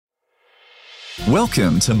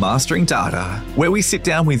Welcome to Mastering Data, where we sit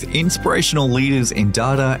down with inspirational leaders in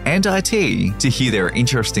data and IT to hear their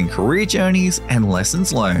interesting career journeys and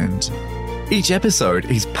lessons learned. Each episode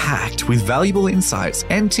is packed with valuable insights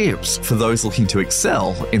and tips for those looking to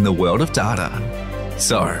excel in the world of data.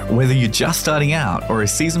 So, whether you're just starting out or a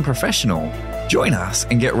seasoned professional, join us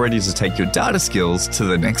and get ready to take your data skills to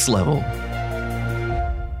the next level.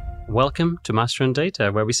 Welcome to Mastering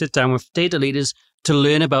Data, where we sit down with data leaders to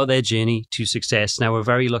learn about their journey to success. Now, we're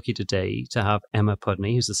very lucky today to have Emma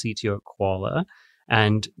Pudney, who's the CTO at Koala.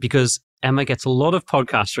 And because Emma gets a lot of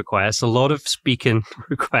podcast requests, a lot of speaking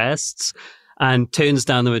requests, and turns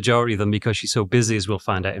down the majority of them because she's so busy, as we'll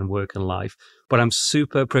find out in work and life. But I'm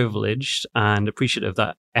super privileged and appreciative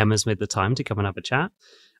that Emma's made the time to come and have a chat.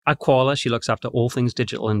 At Koala, she looks after all things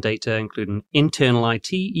digital and data, including internal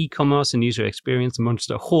IT, e-commerce, and user experience,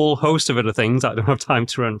 amongst a whole host of other things that I don't have time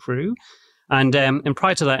to run through. And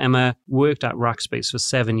prior to that, Emma worked at Rackspace for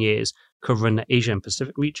 7 years, covering the Asia and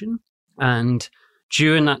Pacific region. And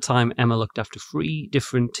during that time, Emma looked after 3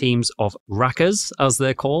 different teams of Rackers, as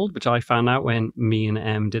they're called, which I found out when me and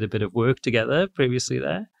Em did a bit of work together previously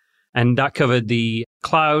there. And that covered the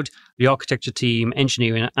cloud, the architecture team,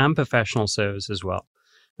 engineering, and professional service as well.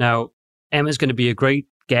 Now, Emma's going to be a great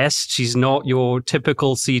guest. She's not your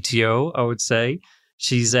typical CTO, I would say.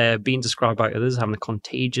 She's been described by others having a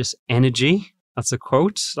contagious energy. That's a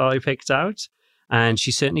quote that I picked out. And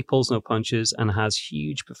she certainly pulls no punches and has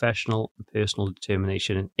huge professional and personal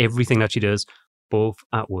determination in everything that she does, both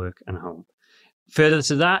at work and home. Further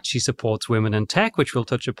to that, she supports women in tech, which we'll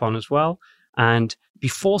touch upon as well. And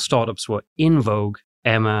before startups were in vogue,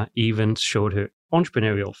 Emma even showed her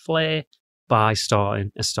entrepreneurial flair by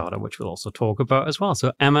starting a startup, which we'll also talk about as well.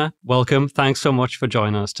 So Emma, welcome. Thanks so much for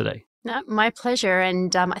joining us today. No, my pleasure.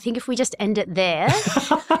 And I think if we just end it there,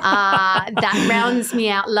 that rounds me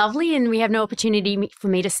out lovely, and we have no opportunity for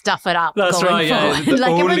me to stuff it up. That's right, yeah.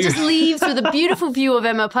 Everyone just leaves with a beautiful view of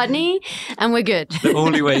Emma Pudney, and we're good. The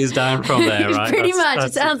only way is down from there, right? Pretty much.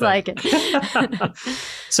 It sounds like it.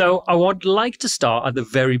 So I would like to start at the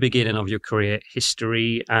very beginning of your career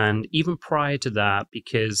history, and even prior to that,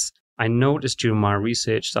 because I noticed during my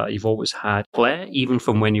research that you've always had flair, even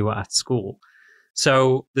from when you were at school.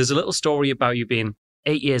 So there's a little story about you being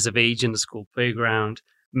 8 years of age in the school playground,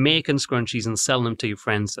 making scrunchies and selling them to your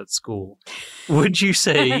friends at school. Would you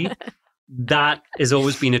say that has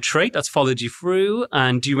always been a trait that's followed you through?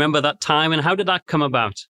 And do you remember that time, and how did that come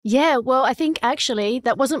about? Yeah, well, I think actually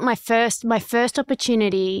that wasn't my first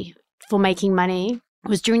opportunity for making money. It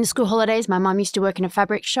was during the school holidays. My mum used to work in a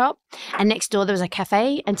fabric shop, and next door there was a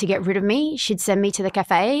cafe, and to get rid of me, she'd send me to the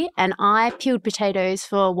cafe, and I peeled potatoes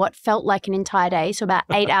for what felt like an entire day, so about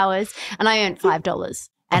 8 hours, and I earned $5.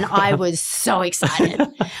 And I was so excited.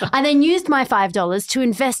 I then used my $5 to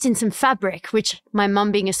invest in some fabric, which my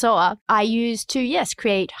mum being a sewer, I used to,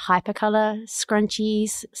 create hypercolor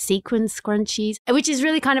scrunchies, sequin scrunchies, which is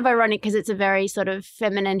really kind of ironic because it's a very sort of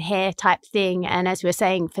feminine hair type thing. And as we were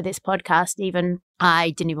saying for this podcast, even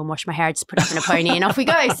I didn't even wash my hair. I just put it up in a pony and off we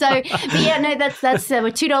go. So, but yeah, no, that's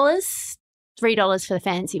 $2, $3 for the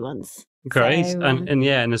fancy ones. Great. So, and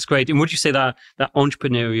it's great. And would you say that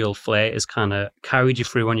entrepreneurial flair has kind of carried you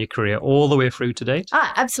through on your career all the way through to date?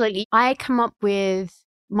 Absolutely. I come up with,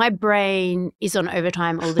 my brain is on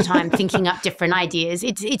overtime all the time, thinking up different ideas.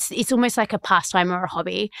 It's almost like a pastime or a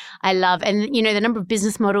hobby. I love, and the number of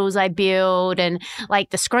business models I build, and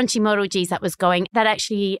like the scrunchy model, that was going. That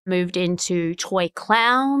actually moved into toy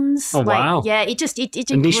clowns. Oh, wow. Yeah, it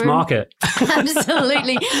a niche market.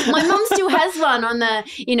 Absolutely. My mum still has one on the,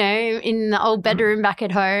 in the old bedroom back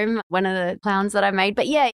at home, one of the clowns that I made. But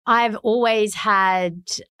yeah, I've always had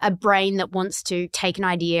a brain that wants to take an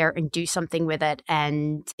idea and do something with it,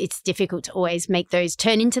 and it's difficult to always make those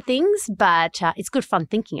turn into things, but it's good fun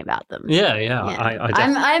thinking about them. Yeah.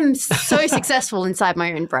 I'm so successful inside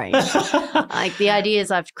my own brain, like the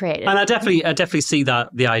ideas I've created. And I definitely see that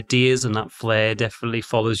the ideas and that flair definitely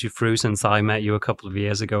follows you through. Since I met you a couple of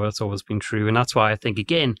years ago, that's always been true. And that's why I think,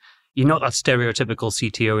 again, you're not that stereotypical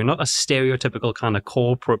CTO. You're not a stereotypical kind of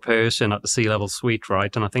corporate person at the C-level suite,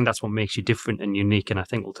 right? And I think that's what makes you different and unique. And I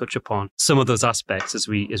think we'll touch upon some of those aspects as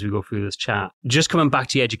we go through this chat. Just coming back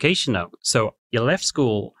to your education now. So you left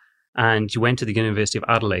school and you went to the University of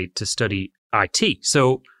Adelaide to study IT.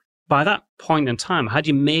 So by that point in time, had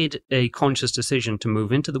you made a conscious decision to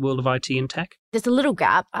move into the world of IT and tech? There's a little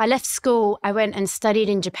gap. I left school, I went and studied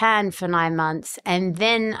in Japan for 9 months, and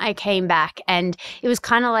then I came back, and it was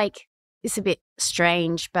kind of like, it's a bit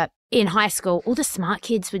strange, but in high school, all the smart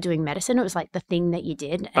kids were doing medicine. It was like the thing that you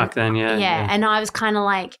did. Back then, yeah. And I was kind of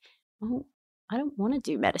like, oh, I don't want to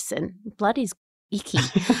do medicine. Blood is icky.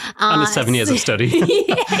 And it's 7 years of study.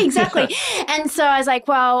 Yeah, exactly. And so I was like,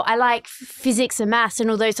 well, I like physics and maths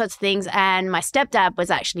and all those sorts of things. And my stepdad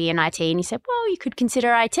was actually in IT, and he said, well, you could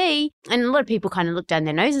consider IT. And a lot of people kind of looked down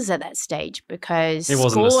their noses at that stage because it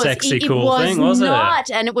wasn't a sexy, cool thing, was it? It was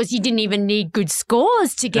not. And it was, you didn't even need good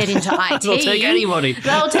scores to get into IT. They'll take anybody.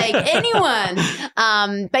 They'll take anyone.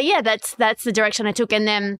 But yeah, that's the direction I took. And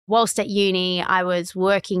then whilst at uni, I was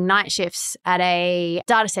working night shifts at a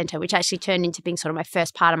data center, which actually turned into being sort of my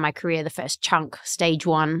first part of my career, the first chunk, stage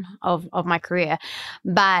one of my career.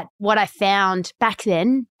 But what I found back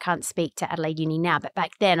then, can't speak to Adelaide Uni now, but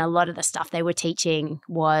back then a lot of the stuff they were teaching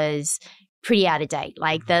was pretty out of date.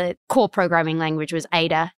 Like the core programming language was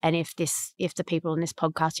Ada. And if the people in this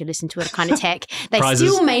podcast who listen to it are kind of tech, they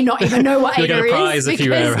still may not even know what Ada is. You'll get a prize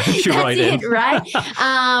if you write it, right?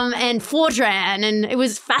 And Fortran. And it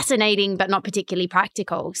was fascinating, but not particularly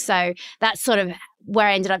practical. So that's sort of where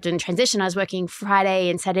I ended up doing the transition. I was working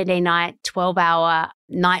Friday and Saturday night, 12-hour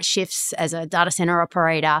night shifts as a data center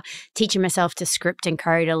operator, teaching myself to script and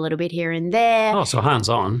code a little bit here and there. Oh, so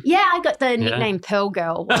hands-on. Yeah, I got the nickname Pearl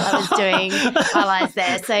Girl while I was doing while I was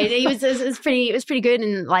there. So it was pretty good.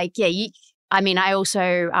 And like, yeah, I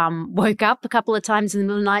also woke up a couple of times in the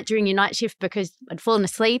middle of the night during your night shift because I'd fallen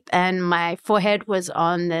asleep and my forehead was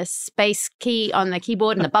on the space key on the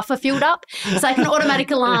keyboard and the buffer filled up. It's like an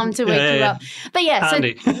automatic alarm to wake you up. But yeah,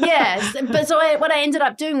 handy. What I ended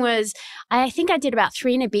up doing was I think I did about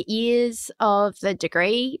 3 and a bit years of the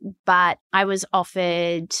degree, but I was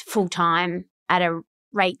offered full-time at a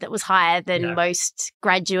rate that was higher than most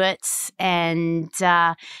graduates and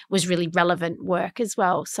was really relevant work as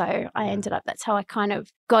well. So I ended up, that's how I kind of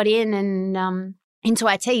got in and into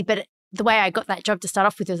IT. But the way I got that job to start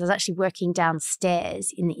off with was I was actually working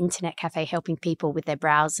downstairs in the internet cafe helping people with their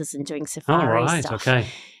browsers and doing Safari stuff. Okay.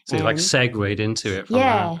 So you like segued into it from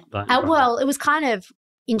that. Well, it was kind of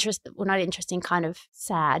not interesting, kind of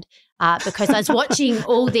sad because I was watching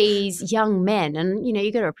all these young men and, you know,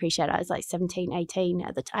 you got to appreciate I was like 17, 18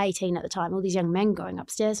 at the time, all these young men going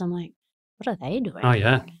upstairs. I'm like, what are they doing? Oh,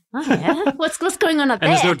 yeah. What's going on up there?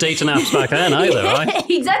 And there's no dating apps back then either, right?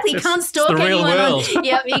 Exactly. Can't stalk anyone. It's the real world.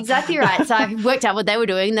 Yep, exactly right. So I worked out what they were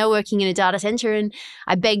doing. They were working in a data center and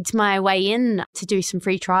I begged my way in to do some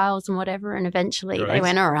free trials and whatever. And eventually they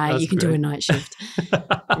went, all right, you can do a night shift.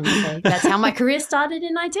 And so that's how my career started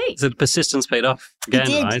in IT. So the persistence paid off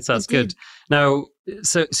again, right? So that's good. Now,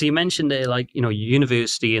 so you mentioned there, like, you know,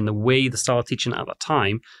 university and the way the style of teaching at that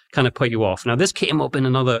time kind of put you off. Now, this came up in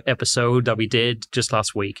another episode that we did just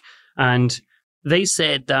last week. And they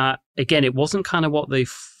said that, again, it wasn't kind of what they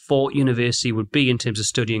thought university would be in terms of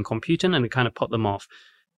studying computing, and it kind of put them off.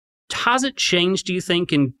 Has it changed, do you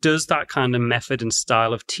think? And does that kind of method and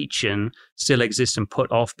style of teaching still exist and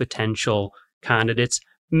put off potential candidates?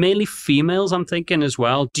 Mainly females, I'm thinking as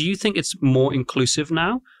well. Do you think it's more inclusive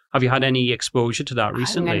now? Have you had any exposure to that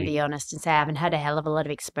recently? I'm going to be honest and say I haven't had a hell of a lot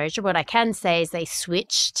of exposure. What I can say is they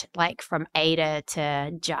switched like from Ada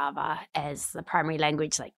to Java as the primary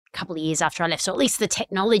language like a couple of years after I left. So at least the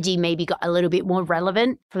technology maybe got a little bit more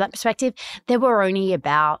relevant from that perspective. There were only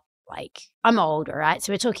about I'm older, right?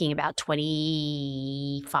 So we're talking about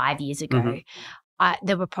 25 years ago. Mm-hmm.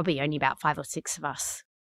 There were probably only about 5 or 6 of us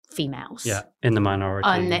females. Yeah, in the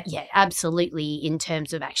minority. Yeah, absolutely, in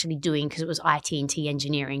terms of actually doing, because it was IT&T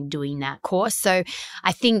engineering doing that course. So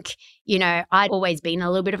I think, you know, I'd always been a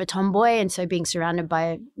little bit of a tomboy, and so being surrounded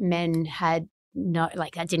by men had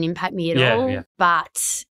that didn't impact me at all. Yeah.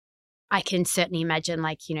 But I can certainly imagine,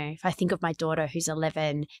 like, you know, if I think of my daughter who's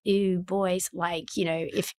 11, boys, like, you know,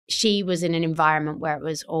 if she was in an environment where it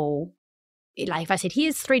was all, like if I said,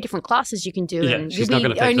 here's 3 different classes you can do and you'll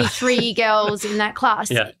be only 3 girls in that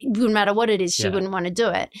class, it wouldn't matter what it is, she wouldn't want to do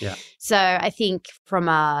it. Yeah. So I think from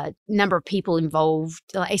a number of people involved,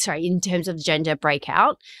 in terms of gender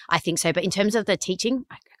breakout, I think so. But in terms of the teaching,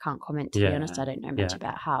 I can't comment, to be honest. I don't know much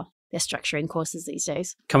about how they're structuring courses these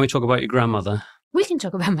days. Can we talk about your grandmother? We can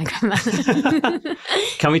talk about my grandmother.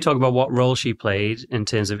 Can we talk about what role she played in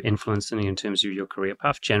terms of influencing you in terms of your career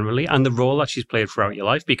path generally, and the role that she's played throughout your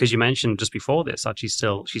life? Because you mentioned just before this that she's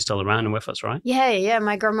still around and with us, right? Yeah.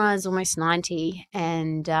 My grandma is almost 90,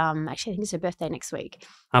 and actually I think it's her birthday next week.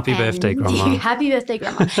 Happy birthday, Grandma. Happy birthday,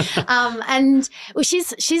 Grandma. And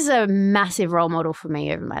she's a massive role model for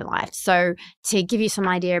me over my life. So to give you some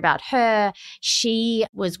idea about her, she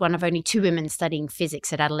was one of only 2 women studying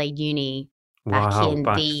physics at Adelaide Uni. Back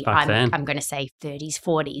then. I'm going to say 30s,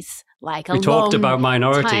 40s. We talked about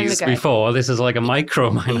minorities before. This is like a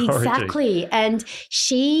micro minority. Exactly. And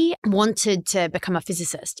she wanted to become a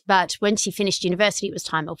physicist. But when she finished university, it was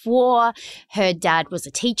time of war. Her dad was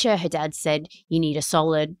a teacher. Her dad said, you need a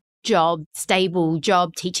solid job, stable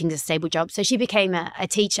job. Teaching's a stable job. So she became a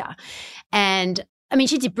teacher. And I mean,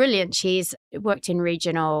 she did brilliant. She's worked in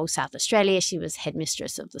regional South Australia. She was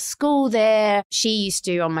headmistress of the school there. She used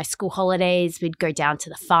to, on my school holidays, we'd go down to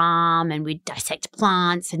the farm and we'd dissect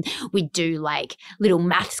plants and we'd do like little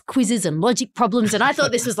maths quizzes and logic problems. And I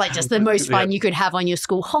thought this was like just the most fun you could have on your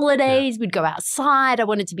school holidays. We'd go outside. I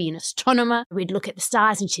wanted to be an astronomer. We'd look at the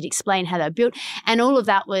stars and she'd explain how they're built. And all of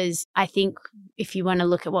that was, I think, if you want to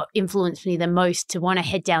look at what influenced me the most to want to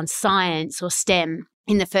head down science or STEM,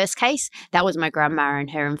 in the first case, that was my grandma and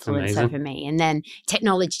her influence over me. And then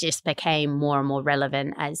technology just became more and more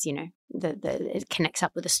relevant as, you know, it connects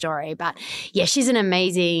up with the story. But yeah, she's an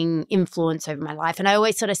amazing influence over my life. And I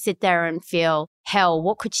always sort of sit there and feel, hell,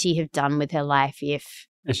 what could she have done with her life if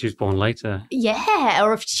she was born later? Yeah,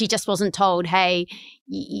 or if she just wasn't told, hey,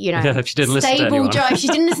 you know, if she didn't listen to anyone. If she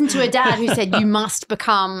didn't listen to her dad who said you must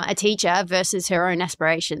become a teacher versus her own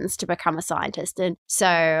aspirations to become a scientist. And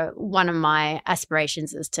so one of my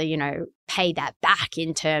aspirations is to, you know, pay that back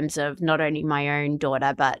in terms of not only my own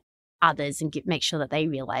daughter, but others and make sure that they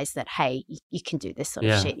realize that, hey, you can do this sort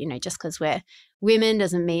of shit. You know, just because we're women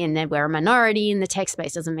doesn't mean that we're a minority in the tech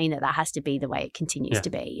space doesn't mean that has to be the way it continues to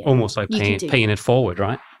be. Almost like paying it forward,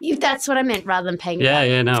 right? That's what I meant rather than paying it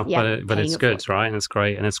back. But it's good, right? And it's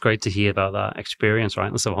great. And it's great to hear about that experience, right?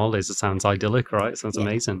 And some holidays, it sounds idyllic, right? It sounds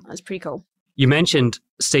amazing. That's pretty cool. You mentioned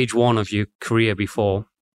stage one of your career before.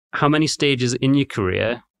 How many stages in your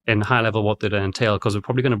career? In high level, what did it entail? Because we're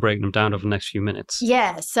probably going to break them down over the next few minutes.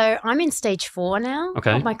 Yeah, so I'm in stage 4 now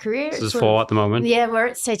of my career. So there's 4 at the moment. Yeah, we're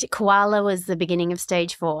at stage, Koala was the beginning of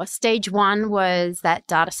stage 4. Stage 1 was that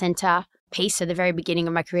data center piece, so the very beginning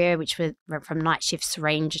of my career, which was from night shifts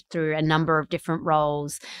ranged through a number of different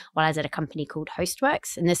roles while I was at a company called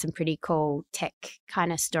Hostworks. And there's some pretty cool tech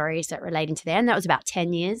kind of stories that relate into there. And that was about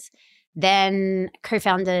 10 years. Then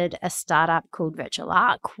co-founded a startup called Virtual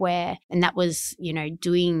Arc and that was, you know,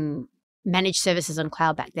 doing managed services on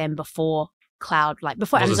cloud back then before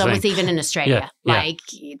Amazon was even in Australia.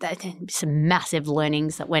 Some massive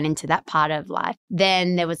learnings that went into that part of life.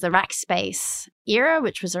 Then there was the Rackspace era,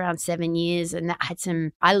 which was around 7 years. And that had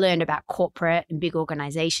I learned about corporate and big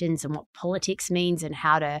organizations and what politics means and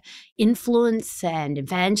how to influence and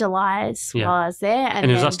evangelize while I was there.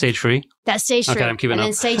 And is that stage 3? That's stage 3. Okay, I'm keeping up. And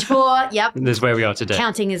then stage 4, yep. This is where we are today.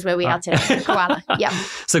 Counting is where we are today. Koala, yep.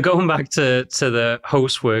 So going back to the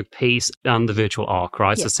host work piece and the Virtual Arc,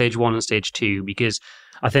 right? Yep. So stage 1 and stage 2, because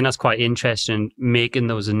I think that's quite interesting, making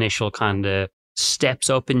those initial kind of steps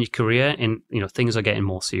up in your career and, you know, things are getting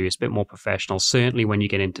more serious, a bit more professional, certainly when you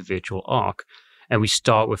get into Virtual Arc. And we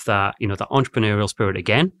start with that, you know, the entrepreneurial spirit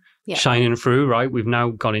again, shining through, right? We've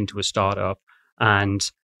now got into a startup and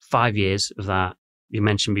 5 years of that. You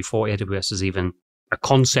mentioned before AWS is even a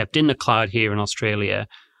concept in the cloud here in Australia.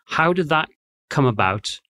 How did that come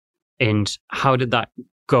about and how did that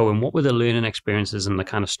go and what were the learning experiences and the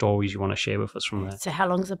kind of stories you want to share with us from there? So how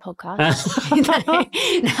long is the podcast?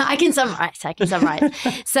 I can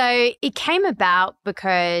summarize. So it came about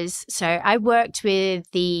because I worked with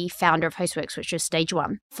the founder of Hostworks, which was stage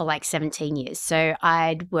 1, for like 17 years. So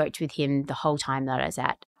I'd worked with him the whole time that I was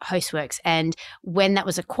at Hostworks. And when that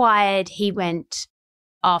was acquired, he went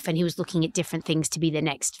off and he was looking at different things to be the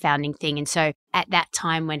next founding thing. And so at that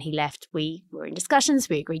time when he left, we were in discussions.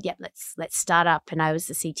 We agreed, let's start up. And I was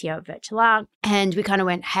the CTO of Virtual Arc. And we kind of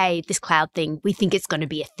went, hey, this cloud thing, we think it's going to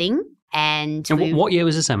be a thing. And what year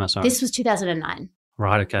was this, Emma? Sorry. This was 2009.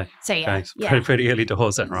 Right, okay. So Pretty early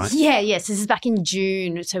doors then, right? Yes. This is back in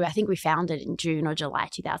June. So I think we founded in June or July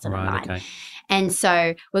 2009. Right, okay. And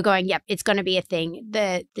so we're going, it's going to be a thing.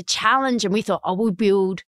 The challenge, and we thought, we'll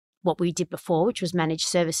build what we did before, which was managed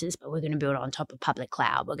services, but we're going to build it on top of public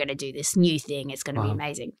cloud. We're going to do this new thing. It's going to be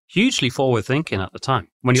amazing. Hugely forward thinking at the time.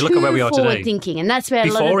 When you look at where we are today. Forward thinking. And that's where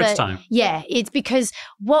before its time. Yeah, it's because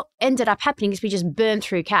what ended up happening is we just burned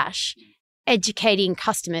through cash educating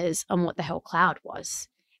customers on what the hell cloud was.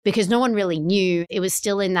 Because no one really knew. It was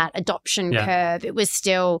still in that adoption curve. It was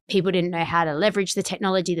still, people didn't know how to leverage the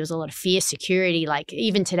technology. There was a lot of fear, security. Like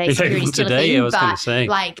even today, security is still a thing. I was going to say.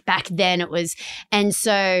 Like back then it was. And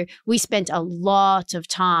so we spent a lot of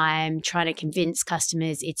time trying to convince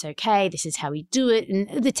customers it's okay. This is how we do it.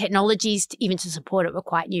 And the technologies, even to support it, were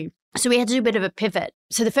quite new. So we had to do a bit of a pivot.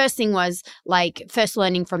 So the first thing was first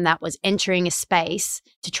learning from that was entering a space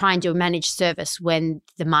to try and do a managed service when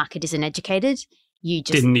the market isn't educated. you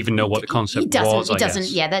just didn't even know what the concept was, I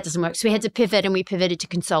guess. Yeah, that doesn't work. So we had to pivot, and we pivoted to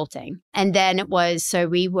consulting. And then it was, so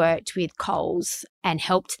we worked with Coles and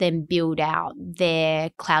helped them build out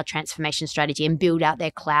their cloud transformation strategy and build out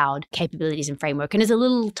their cloud capabilities and framework. And as a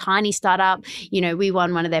little tiny startup, we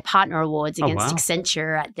won one of their partner awards against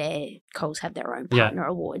Accenture at their, Coles have their own partner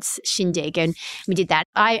awards, Shindig. And we did that.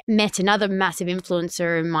 I met another massive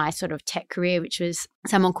influencer in my sort of tech career, which was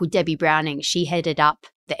someone called Debbie Browning. She headed up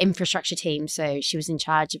the infrastructure team. So she was in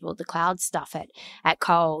charge of all the cloud stuff at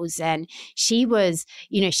Coles. And she was,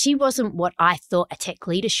 she wasn't what I thought a tech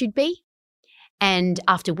leader should be. And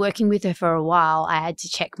after working with her for a while, I had to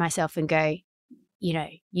check myself and go,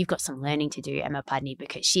 you've got some learning to do, Emma Pudney,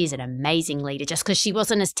 because she's an amazing leader. Just because she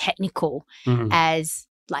wasn't as technical as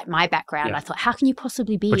like my background, I thought, how can you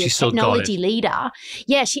possibly be a technology leader?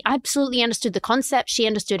 Yeah, she absolutely understood the concept. She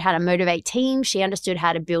understood how to motivate teams. She understood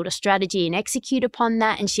how to build a strategy and execute upon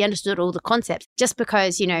that. And she understood all the concepts. Just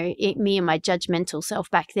because, me and my judgmental self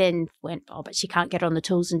back then went, but she can't get on the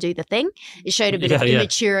tools and do the thing. It showed a bit of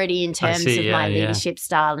immaturity in terms of my leadership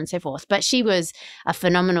style and so forth. But she was a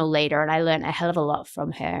phenomenal leader, and I learned a hell of a lot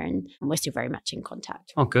from her, and we're still very much in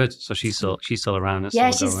contact. Oh, good. So she's still around.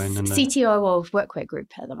 Yeah, she's CTO of Workwear Group.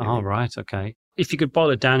 Oh, right. Okay. If you could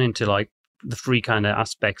boil it down into like the three kind of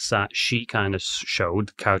aspects that she kind of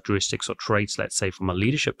showed, characteristics or traits, let's say, from a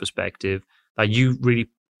leadership perspective, that you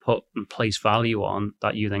really put and place value on,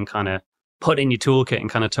 that you then kind of put in your toolkit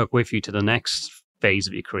and kind of took with you to the next phase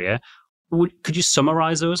of your career. Could you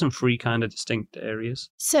summarize those in three kind of distinct areas?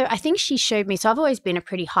 So I think she showed me, so I've always been a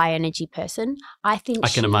pretty high energy person. I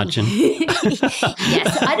can imagine.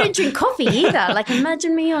 Yes, I don't drink coffee either. Like,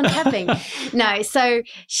 imagine me on caffeine. No, so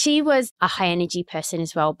she was a high energy person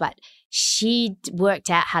as well, but she worked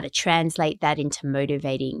out how to translate that into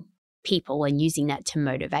motivating people and using that to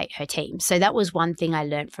motivate her team. So that was one thing I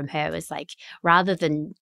learned from her, was like, rather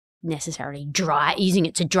than necessarily using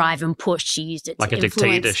it to drive and push, she used it like to influence.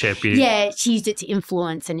 Like a dictatorship. She used it to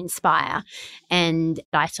influence and inspire. And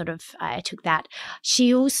I took that.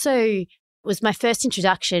 She also was my first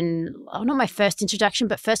introduction, not my first introduction,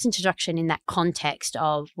 but first introduction in that context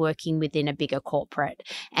of working within a bigger corporate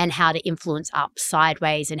and how to influence up,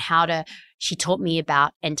 sideways, and she taught me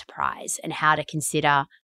about enterprise and how to consider,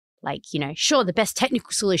 like, sure, the best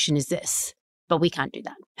technical solution is this, but we can't do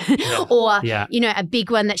that. A big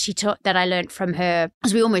one that she taught, that I learned from her,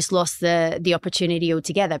 was we almost lost the opportunity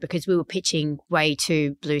altogether because we were pitching way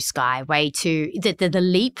too blue sky, way too, the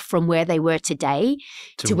leap from where they were today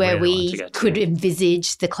to where we could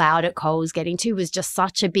envisage the cloud at Coles getting to was just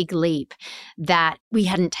such a big leap that we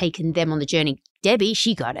hadn't taken them on the journey. Debbie,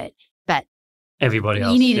 she got it, but everybody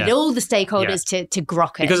else. You needed all the stakeholders to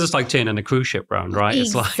grok it. Because it's like turning a cruise ship round, right?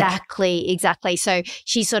 Exactly. So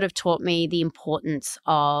she sort of taught me the importance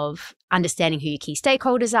of understanding who your key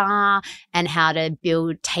stakeholders are and how to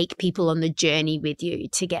take people on the journey with you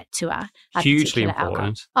to get to a hugely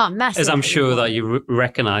important outcome. Oh, massively. As I'm sure that you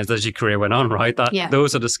recognized as your career went on, right? That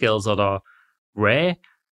those are the skills that are rare,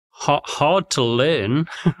 hard to learn,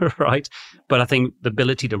 right? But I think the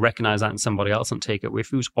ability to recognize that in somebody else and take it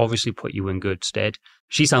with you's obviously put you in good stead.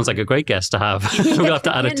 She sounds like a great guest to have. We'll have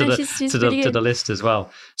to add it to the list as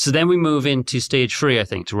well. So then we move into stage 3, I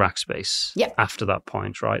think, to Rackspace. Yep. After that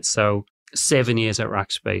point, right? So 7 years at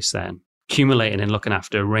Rackspace then, accumulating and looking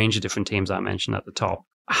after a range of different teams I mentioned at the top.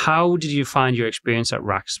 How did you find your experience at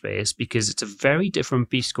Rackspace? Because it's a very different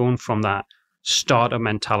beast going from that startup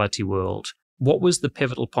mentality world. What was the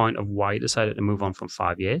pivotal point of why you decided to move on from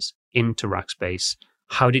 5 years into Rackspace?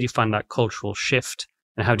 How did you find that cultural shift,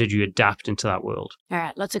 and how did you adapt into that world? All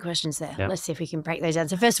right, lots of questions there. Yep. Let's see if we can break those down.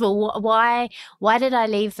 So first of all, why did I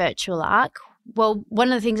leave Virtual Arc? Well,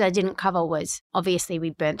 one of the things I didn't cover was obviously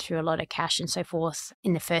we burnt through a lot of cash and so forth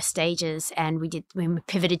in the first stages, and we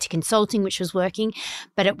pivoted to consulting, which was working,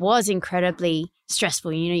 but it was incredibly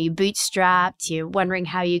stressful. You're bootstrapped, you're wondering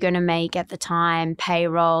how you're going to make at the time,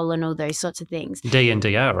 payroll and all those sorts of things. Day in,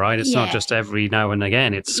 day out, right? It's not just every now and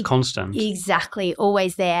again, it's constant. Exactly,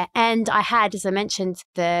 always there. And I had, as I mentioned,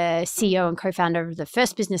 the CEO and co-founder of the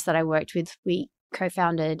first business that I worked with, we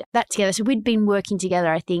co-founded that together. So we'd been working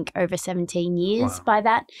together, I think, over 17 years by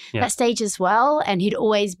that stage as well. And he'd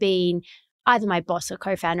always been either my boss or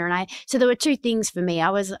co-founder. And so there were two things for me. I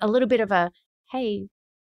was a little bit of a, hey,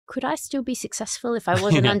 could I still be successful if I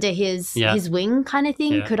wasn't under his wing kind of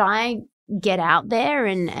thing? Yeah. Could I get out there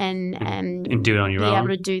and do it on your own? Be able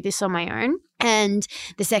to do this on my own? And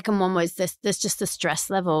the second one was there's just the stress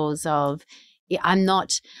levels of, I'm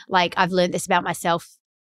not, like, I've learned this about myself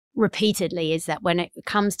repeatedly, is that when it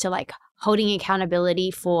comes to like holding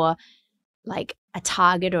accountability for like a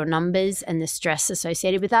target or numbers and the stress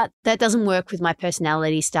associated with that. That doesn't work with my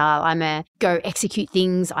personality style. I'm a go execute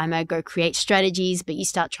things. I'm a go create strategies, but you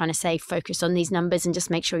start trying to say focus on these numbers and just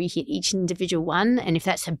make sure you hit each individual one. And if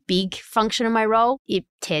that's a big function of my role, it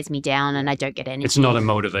tears me down and I don't get energy. It's not a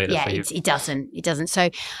motivator yeah, for you. It doesn't. So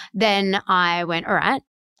then I went, all right.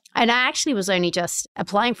 And I actually was only just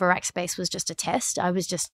applying for Rackspace was just a test. I was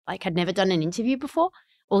just like, I'd never done an interview before.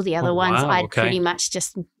 All the other ones I'd pretty much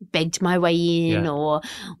just begged my way in or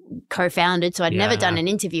co-founded. So I'd never done an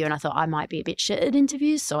interview, and I thought I might be a bit shit at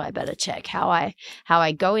interviews, so I better check how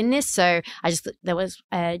I go in this. So I just there was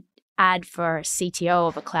a ad for a CTO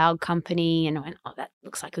of a cloud company, and I went, oh, that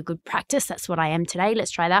looks like a good practice. That's what I am today.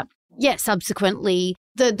 Let's try that. Yeah, subsequently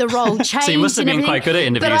the role changed. So you must have been quite good at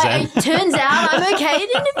interviews then. It turns out I'm okay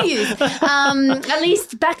at interviews. At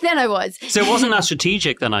least back then I was. So it wasn't that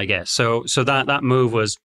strategic then, I guess. So that move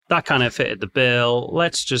was, that kind of fitted the bill.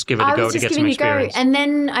 Let's just give it a go to get some experience. And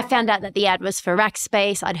then I found out that the ad was for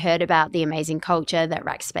Rackspace. I'd heard about the amazing culture that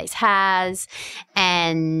Rackspace has.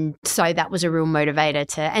 And so that was a real motivator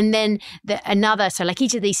to, and then so like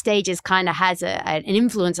each of these stages kind of has an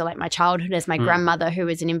influencer. Like my childhood as my grandmother, who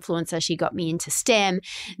was an influencer, she got me into STEM.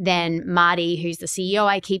 Then Marty, who's the CEO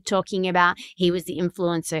I keep talking about, he was the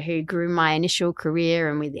influencer who grew my initial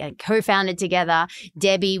career, and we co-founded together.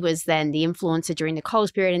 Debbie was then the influencer during the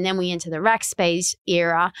Coles period. And then we enter the Rackspace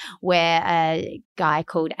era, where a guy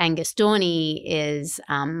called Angus Dorney is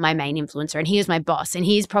my main influencer, and he was my boss. And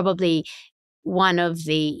he's probably one of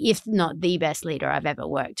the, if not the best leader I've ever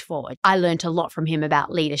worked for. I learned a lot from him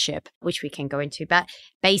about leadership, which we can go into. But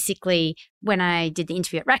basically, when I did the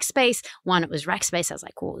interview at Rackspace, it was Rackspace. I was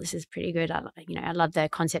like, oh, this is pretty good. I love the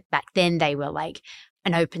concept. Back then, they were like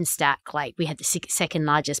an open stack. Like we had the second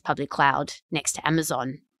largest public cloud next to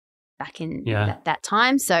Amazon back in that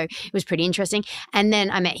time. So it was pretty interesting. And then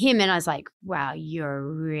I met him and I was like, wow, you're a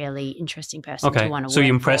really interesting person to want to work So he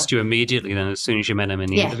impressed you immediately then as soon as you met him in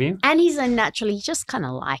the interview? And he's naturally just kind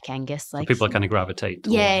of like Angus. Like, so people kind of gravitate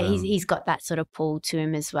towards him. He's got that sort of pull to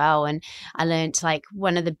him as well. And I learned like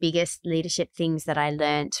one of the biggest leadership things that I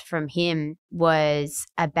learned from him was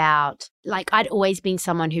about, like, I'd always been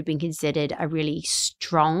someone who'd been considered a really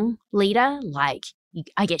strong leader. Like,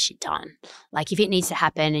 I get shit done. Like if it needs to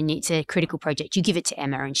happen and it's a critical project, you give it to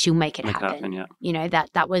Emma and she'll make it happen. You know,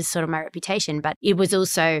 that was sort of my reputation. But it was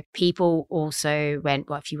also, people also went,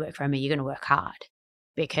 well, if you work for Emma, you're going to work hard.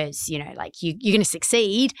 Because, like you're going to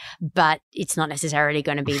succeed, but it's not necessarily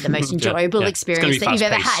going to be the most enjoyable experience that you've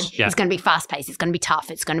ever had. Yeah. It's going to be fast paced. It's going to be tough.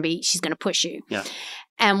 She's going to push you. Yeah.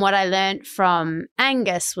 And what I learned from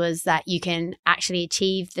Angus was that you can actually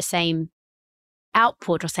achieve the same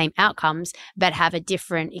output or same outcomes, but have a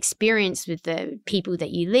different experience with the people that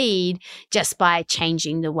you lead just by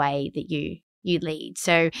changing the way that you lead.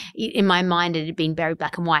 So in my mind, it had been very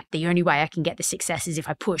black and white. The only way I can get the success is if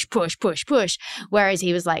I push. Whereas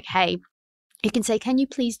he was like, hey, you can say, can you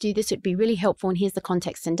please do this? It'd be really helpful. And here's the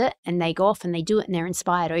context in it. And they go off and they do it and they're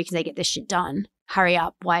inspired. Or you can say, get this shit done. Hurry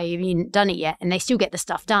up. Why have you done it yet? And they still get the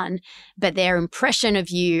stuff done. But their impression of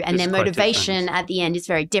you and their motivation at the end is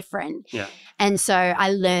very different. Yeah. And so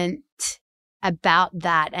I learned about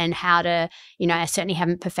that and how to, I certainly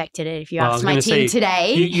haven't perfected it. If you ask my team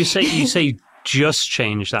today. You say just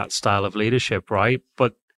change that style of leadership, right?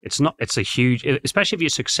 But it's a huge, especially if your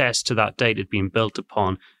success to that date had been built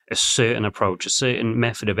upon a certain approach, a certain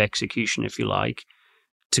method of execution, if you like,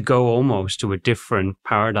 to go almost to a different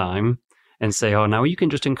paradigm and say, oh, now you can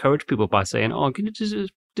just encourage people by saying, oh, can you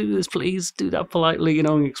just do this, please? Do that politely,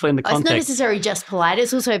 and explain the context. It's not necessarily just polite.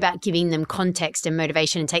 It's also about giving them context and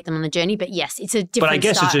motivation and take them on the journey. But yes, it's a different But I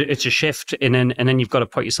guess style. it's a shift, and then you've got to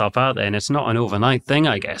put yourself out there, and it's not an overnight thing,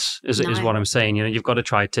 I guess, is what I'm saying. You've got to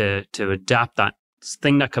try to adapt that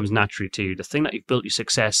thing that comes naturally to you, the thing that you've built your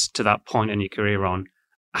success to that point in your career on.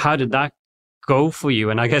 How did that go for you?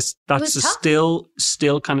 And I guess that's still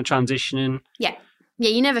kind of transitioning. Yeah. Yeah,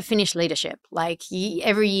 you never finish leadership. Like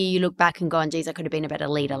every year you look back and go, geez, I could have been a better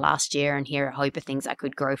leader last year, and here are a hope of things I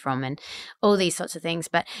could grow from and all these sorts of things.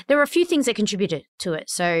 But there were a few things that contributed to it.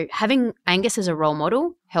 So having Angus as a role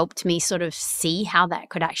model helped me sort of see how that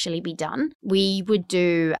could actually be done. We would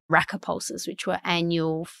do Racker Pulses, which were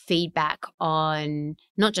annual feedback on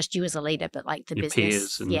not just you as a leader, but like the your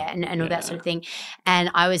business. Peers and all that sort of thing. And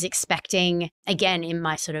I was expecting, again, in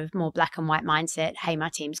my sort of more black and white mindset, hey, my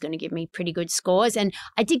team's going to give me pretty good scores. And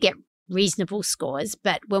I did get reasonable scores,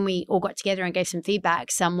 but when we all got together and gave some feedback,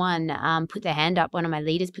 someone put their hand up, one of my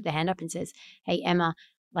leaders put their hand up and says, hey, Emma,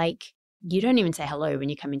 like, you don't even say hello when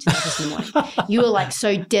you come into the office in the morning. You are like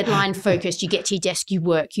so deadline focused. You get to your desk, you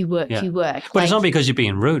work. But it's not because you're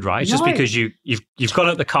being rude, right? It's just because you've got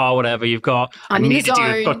out the car, whatever. You've got,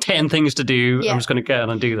 I've got 10 things to do. I'm just going to get on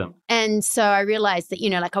and do them. And so I realized that,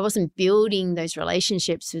 like I wasn't building those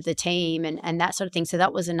relationships with the team and that sort of thing. So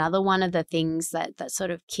that was another one of the things that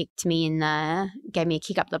sort of kicked me in there, gave me a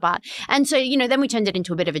kick up the butt. And so, then we turned it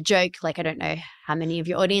into a bit of a joke. Like, I don't know how many of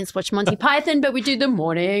your audience watch Monty Python, but we do the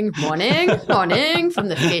morning from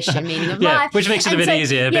the fish and meaning of life. Which makes it a bit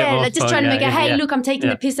easier, a bit more just fun. trying to make hey, look, I'm taking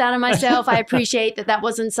the piss out of myself. I appreciate that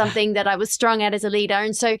wasn't something that I was strong at as a leader.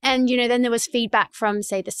 And so, then there was feedback from,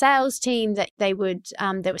 say, the sales team that they were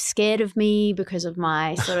scared of me because of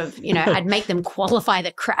my sort of, I'd make them qualify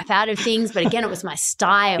the crap out of things. But again, it was my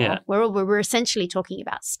style. Yeah. We're essentially talking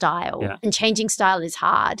about style, and changing style is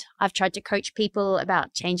hard. I've tried to coach people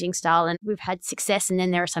about changing style and we've had success. And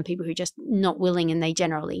then there are some people who are just not willing and they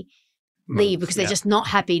generally leave because they're just not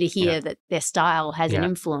happy to hear that their style has an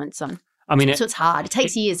influence on. So it's hard. It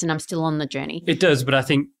takes years and I'm still on the journey. It does, but I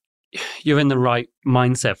think you're in the right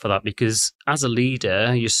mindset for that because as a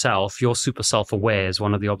leader yourself, you're super self-aware is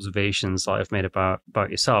one of the observations that I've made about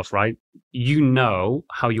yourself, right? You know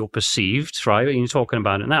how you're perceived, right? And you're talking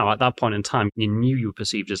about it now. At that point in time, you knew you were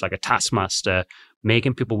perceived as like a taskmaster,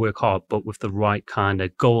 making people work hard, but with the right kind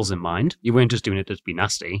of goals in mind. You weren't just doing it to be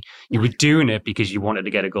nasty. You were doing it because you wanted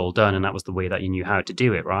to get a goal done, and that was the way that you knew how to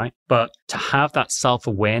do it, right? But to have that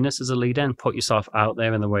self-awareness as a leader and put yourself out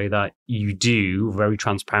there in the way that you do, very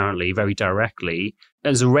transparently, very directly,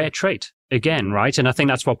 is a rare trait, again, right? And I think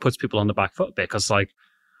that's what puts people on the back foot a bit, because like,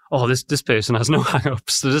 oh, this person has no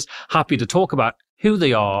hang-ups. They're just happy to talk about who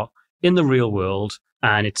they are in the real world.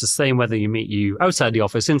 And it's the same whether you meet you outside the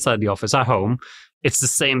office, inside the office, at home. It's the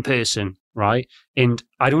same person, right? And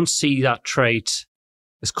I don't see that trait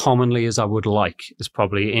as commonly as I would like, is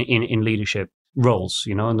probably in leadership roles,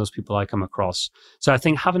 and those people I come across. So I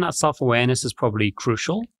think having that self-awareness is probably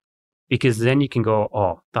crucial, because then you can go,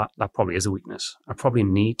 oh, that probably is a weakness. I probably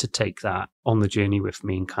need to take that on the journey with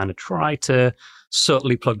me and kind of try to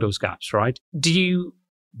subtly plug those gaps, right? Do you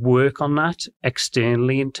work on that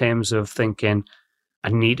externally in terms of thinking, I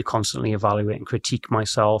need to constantly evaluate and critique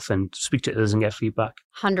myself and speak to others and get feedback?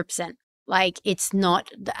 100%. Like it's not,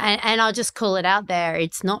 and I'll just call it out there,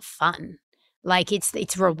 it's not fun. Like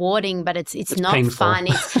it's rewarding, but it's not painful. Fun.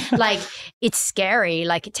 It's like, it's scary.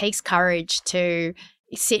 Like it takes courage to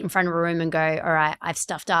sit in front of a room and go, all right, I've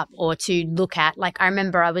stuffed up, or to look at, like, I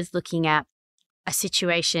remember I was looking at a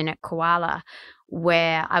situation at Koala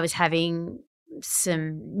where I was having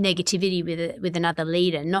some negativity with another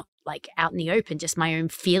leader, not like out in the open, just my own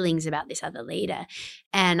feelings about this other leader.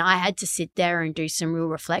 And I had to sit there and do some real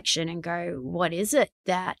reflection and go, what is it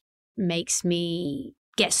that makes me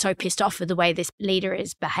get so pissed off with the way this leader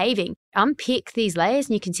is behaving? Unpick these layers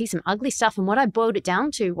and you can see some ugly stuff. And what I boiled it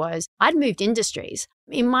down to was I'd moved industries.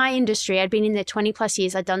 In my industry, I'd been in there 20 plus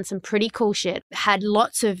years. I'd done some pretty cool shit, had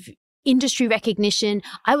lots of industry recognition.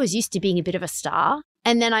 I was used to being a bit of a star.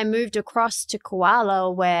 And then I moved across to Koala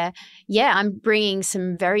where, I'm bringing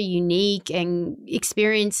some very unique and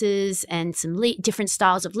experiences and some different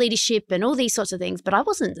styles of leadership and all these sorts of things. But I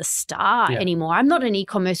wasn't the star anymore. I'm not an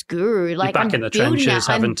e-commerce guru. Like, you're back in the trenches,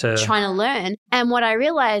 I'm trying to learn. And what I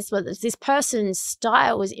realized was this person's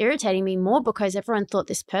style was irritating me more because everyone thought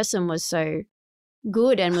this person was so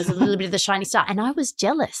good and was a little bit of the shiny star, and I was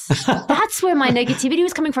jealous. That's where my negativity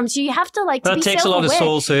was coming from. So you have to to be self-aware. That takes a lot of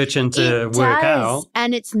soul searching to work out.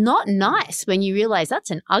 And it's not nice when you realize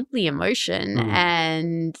that's an ugly emotion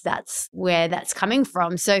and that's where that's coming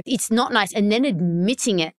from. So it's not nice. And then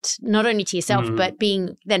admitting it, not only to yourself, but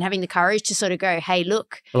then having the courage to sort of go, hey,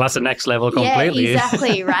 look. Well, that's the next level completely. Yeah,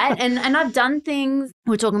 exactly, right? And I've done things,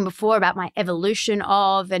 we were talking before about my evolution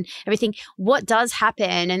of and everything. What does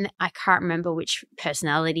happen, and I can't remember which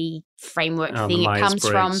personality framework thing it comes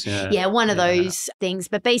from. One of those things.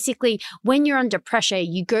 But basically, when you're under pressure,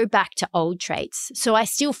 you go back to old traits. So I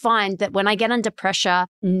still find that when I get under pressure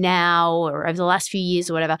now or over the last few years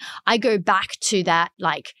or whatever, I go back to that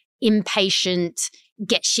like impatient,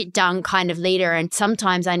 get shit done kind of leader. And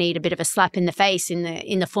sometimes I need a bit of a slap in the face in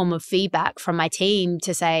the form of feedback from my team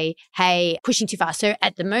to say, hey, pushing too fast. So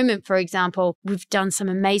at the moment, for example, we've done some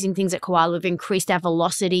amazing things at Koala. We've increased our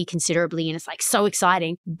velocity considerably and it's like so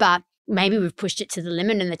exciting. But maybe we've pushed it to the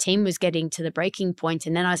limit and the team was getting to the breaking point.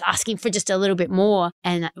 And then I was asking for just a little bit more.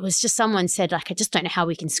 And it was just someone said, like, I just don't know how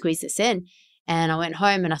we can squeeze this in. And I went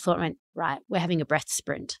home and I thought, right, we're having a breath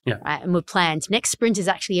sprint, right? And we're planned. Next sprint is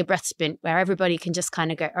actually a breath sprint where everybody can just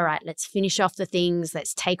kind of go, all right, let's finish off the things.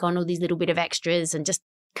 Let's take on all these little bit of extras and just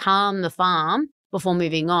calm the farm before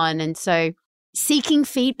moving on. And so seeking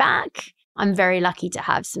feedback. I'm very lucky to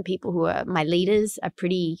have some people who are my leaders are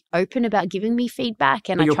pretty open about giving me feedback.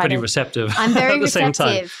 And but you're pretty receptive. I'm very at the receptive.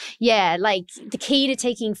 Same time. Yeah. Like the key to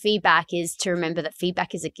taking feedback is to remember that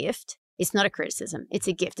feedback is a gift. It's not a criticism. It's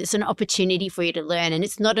a gift. It's an opportunity for you to learn. And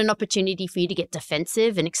it's not an opportunity for you to get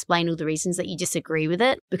defensive and explain all the reasons that you disagree with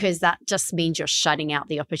it, because that just means you're shutting out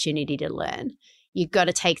the opportunity to learn. You've got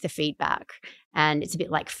to take the feedback. And it's a bit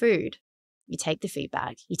like food. You take the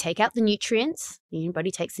feedback, you take out the nutrients, your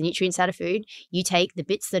body takes the nutrients out of food, you take the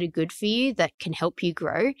bits that are good for you that can help you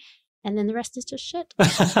grow, and then the rest is just shit.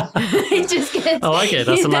 It just gets, I like it.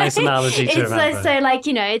 That's a nice analogy to remember. So like,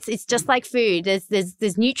 it's just like food.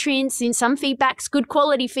 There's nutrients in some feedbacks, good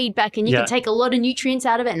quality feedback, and you can take a lot of nutrients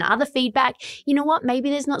out of it, and other feedback, you know what, maybe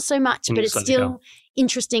there's not so much, but it's still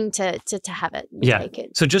interesting to have it. Take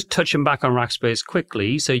it. So just touching back on Rackspace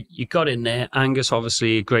quickly. So you got in there. Angus,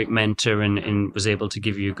 obviously a great mentor and was able to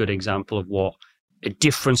give you a good example of what a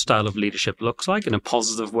different style of leadership looks like in a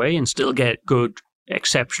positive way and still get good,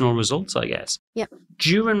 exceptional results, I guess. Yep.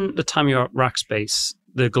 During the time you're at Rackspace,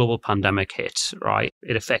 the global pandemic hit, right?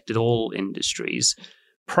 It affected all industries.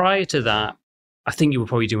 Prior to that, I think you were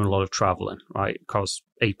probably doing a lot of traveling, right? Because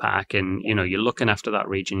APAC and, you're looking after that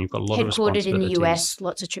region. You've got a lot of responsibilities. Headquartered in the US,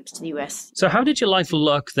 lots of trips to the US. So how did your life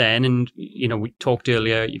look then? And, we talked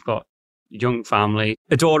earlier, you've got a young family,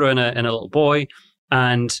 a daughter and a little boy,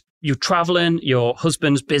 and you're traveling, your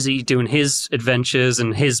husband's busy doing his adventures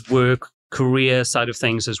and his work, career side of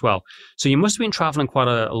things as well. So you must have been traveling quite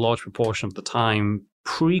a large proportion of the time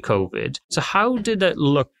pre-COVID. So how did it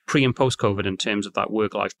look pre and post-COVID in terms of that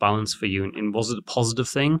work-life balance for you? And was it a positive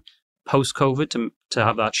thing post-COVID to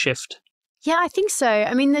have that shift? Yeah, I think so.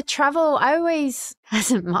 I mean, the travel, I always, as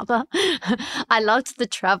a mother, I loved the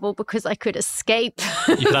travel because I could escape.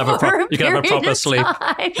 You could have a proper sleep,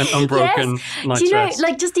 an unbroken night Do you know, rest.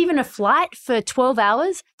 like just even a flight for 12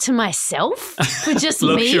 hours to myself for just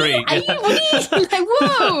Luxury. me? Are you like,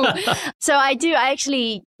 whoa. So I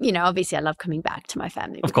actually, obviously I love coming back to my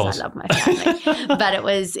family because I love my family.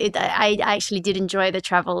 But I actually did enjoy the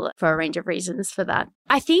travel for a range of reasons for that.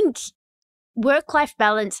 I think work-life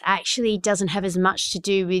balance actually doesn't have as much to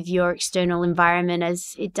do with your external environment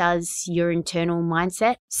as it does your internal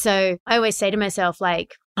mindset. So I always say to myself,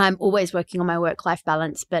 like, I'm always working on my work-life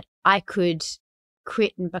balance, but I could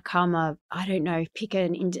quit and become pick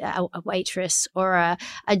a waitress or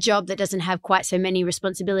a job that doesn't have quite so many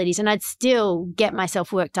responsibilities, and I'd still get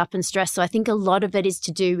myself worked up and stressed. So I think a lot of it is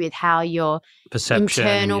to do with how your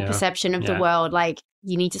internal perception of the world, like,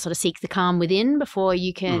 you need to sort of seek the calm within before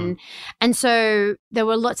you can. And so there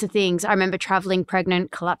were lots of things. I remember traveling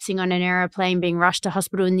pregnant, collapsing on an airplane, being rushed to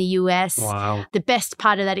hospital in the US. Wow. The best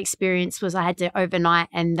part of that experience was I had to overnight,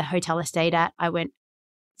 and the hotel I stayed at, I went,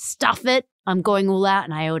 stuff it, I'm going all out.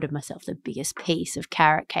 And I ordered myself the biggest piece of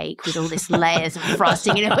carrot cake with all this layers of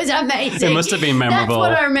frosting, and it was amazing. It must have been memorable. That's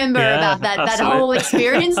what I remember about that whole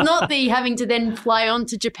experience, not the having to then fly on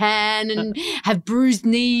to Japan and have bruised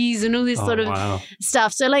knees and all this sort of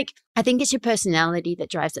stuff. So like, I think it's your personality that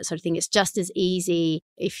drives that sort of thing. It's just as easy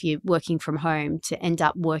if you're working from home to end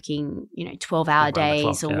up working, 12-hour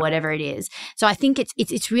days or whatever it is. So I think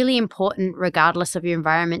it's really important, regardless of your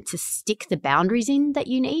environment, to stick the boundaries in that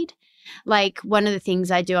you need. Like one of the things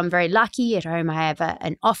I do, I'm very lucky at home. I have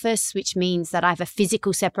an office, which means that I have a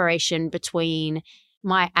physical separation between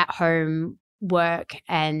my at-home work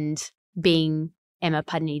and being Emma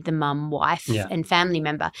Pudney, the mum, wife, and family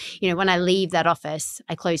member. When I leave that office,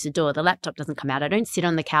 I close the door. The laptop doesn't come out. I don't sit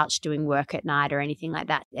on the couch doing work at night or anything like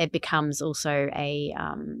that. It becomes also a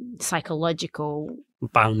psychological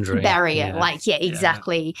barrier.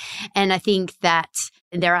 Exactly. And I think that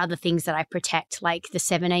there are other things that I protect, like the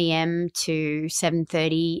 7 a.m. to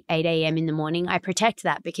 7:30, 8 a.m. in the morning. I protect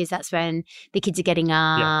that because that's when the kids are getting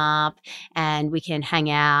up and we can hang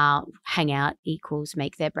out. Hang out equals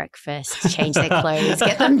make their breakfast, change their clothes,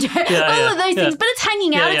 get them all of those things. But it's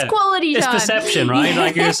hanging out. It's quality time. It's perception, right?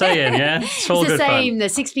 Like you were saying, It's all it's good the same, fun. the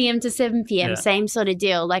 6 p.m. to 7 p.m., same sort of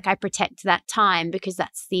deal. Like I protect that time because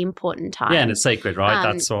that's the important time. Yeah, and it's sacred, right?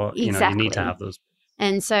 That's what, you need to have those.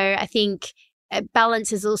 And so I think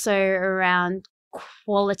balance is also around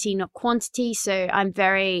quality, not quantity. So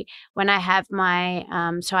when I have my,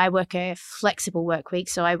 so I work a flexible work week,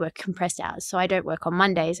 so I work compressed hours. So I don't work on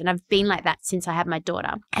Mondays, and I've been like that since I had my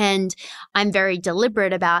daughter. And I'm very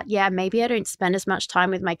deliberate about, maybe I don't spend as much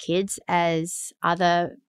time with my kids as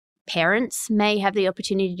other parents may have the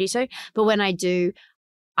opportunity to do so. But when I do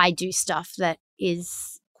stuff that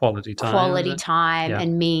is quality time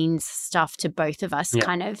and means stuff to both of us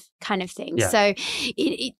kind of thing. So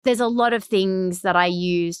there's a lot of things that I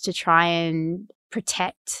use to try and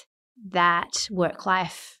protect that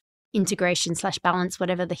work-life integration / balance,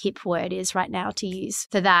 whatever the hip word is right now to use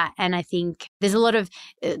for that. And I think there's a lot of,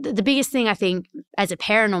 the biggest thing I think as a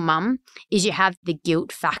parent or mum is you have the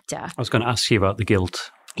guilt factor. I was going to ask you about the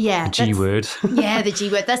guilt. Yeah. The G word. Yeah, the G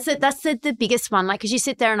word. That's the biggest one. Like, because you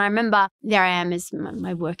sit there and I remember there I am as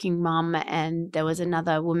my working mum, and there was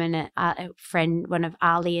another woman, a friend, one of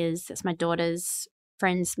Alia's, that's my daughter's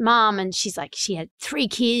friend's mom, and she's like, she had 3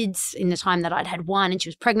 kids in the time that I'd had 1, and she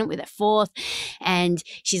was pregnant with her 4th, and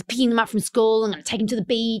she's picking them up from school and going to take them to the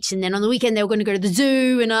beach, and then on the weekend they were going to go to the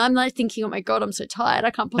zoo, and I'm like thinking, oh my God, I'm so tired,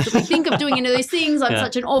 I can't possibly think of doing any of those things. I'm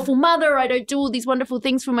such an awful mother, I don't do all these wonderful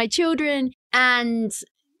things for my children. And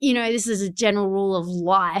you know, this is a general rule of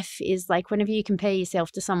life, is like whenever you compare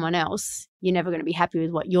yourself to someone else, you're never going to be happy with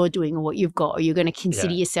what you're doing or what you've got, or you're going to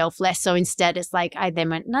consider yourself less. So instead it's like, I then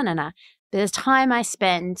went, no. The time I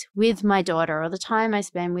spend with my daughter or the time I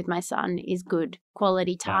spend with my son is good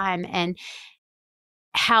quality time. And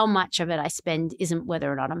how much of it I spend isn't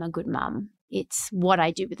whether or not I'm a good mum. It's what I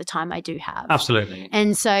do with the time I do have. Absolutely.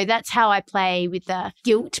 And so that's how I play with the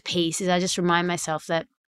guilt piece, is I just remind myself that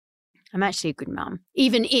I'm actually a good mum.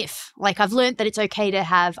 Even if, like, I've learned that it's okay to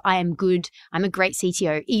have, I am good, I'm a great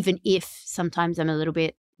CTO, even if sometimes I'm a little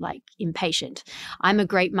bit like impatient. I'm a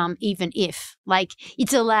great mum, even if, like,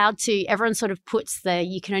 it's allowed to, everyone sort of puts the,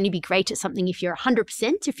 you can only be great at something if you're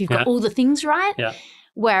 100%, if you've got all the things right. Yeah.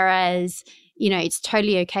 Whereas, you know, it's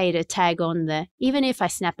totally okay to tag on the, even if I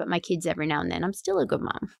snap at my kids every now and then, I'm still a good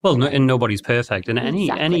mum. Well, no, and nobody's perfect in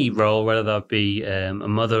any role, whether that be a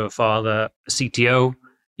mother, a father, a CTO.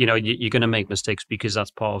 You know, you're going to make mistakes because that's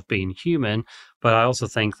part of being human. But I also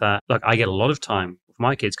think that, like, I get a lot of time with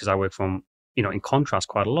my kids because I work from, you know, in contrast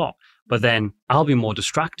quite a lot. But then I'll be more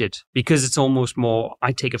distracted because it's almost more,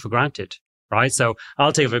 I take it for granted, right? So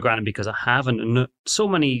I'll take it for granted because I haven't so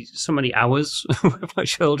many hours with my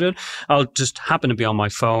children. I'll just happen to be on my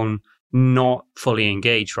phone, not fully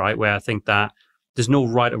engaged, right? Where I think that there's no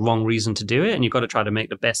right or wrong reason to do it. And you've got to try to make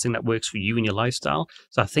the best thing that works for you and your lifestyle.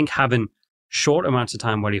 So I think having short amounts of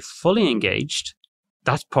time where you're fully engaged,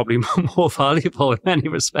 that's probably more valuable in many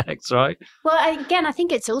respects, right? Well, again, I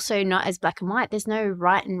think it's also not as black and white. There's no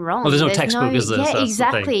right and wrong. Well, there's no textbook, is there? Yeah,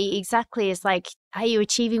 exactly. It's like, are you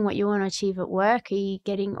achieving what you want to achieve at work? Are you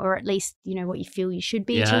getting, or at least, you know, what you feel you should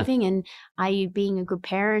be achieving? And are you being a good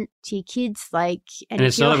parent to your kids? Like, and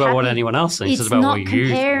it's not about what anyone else thinks. It's about what you use.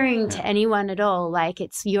 It's not comparing to anyone at all. Like,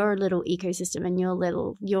 it's your little ecosystem and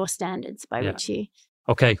your standards by which you.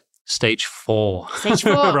 Okay. Stage 4.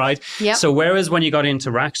 Right? Yep. So whereas when you got into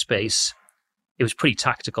Rackspace, it was pretty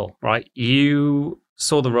tactical, right? You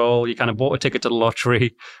saw the role, you kind of bought a ticket to the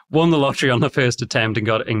lottery, won the lottery on the first attempt and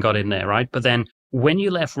got in there, right? But then when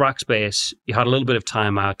you left Rackspace, you had a little bit of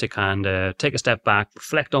time out to kind of take a step back,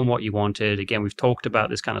 reflect on what you wanted. Again, we've talked about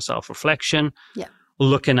this kind of self-reflection,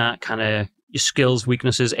 looking at kind of your skills,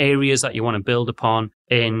 weaknesses, areas that you want to build upon.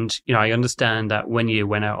 And, you know, I understand that when you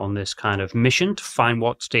went out on this kind of mission to find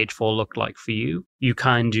what stage 4 looked like for you, you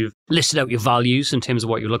kind of listed out your values in terms of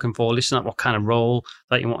what you're looking for, listed out what kind of role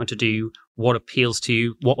that you wanted to do, what appeals to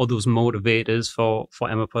you, what are those motivators for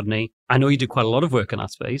Emma Pudney. I know you did quite a lot of work in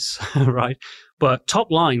that space, right? But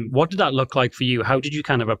top line, what did that look like for you? How did you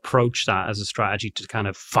kind of approach that as a strategy to kind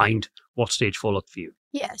of find what stage 4 looked for you?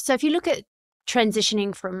 Yeah. So if you look at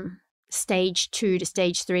transitioning from stage 2 to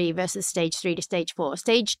stage 3 versus stage 3 to stage 4.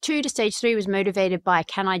 Stage 2 to stage 3 was motivated by,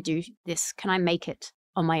 can I do this? Can I make it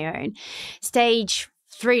on my own? Stage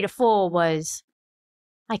 3 to 4 was,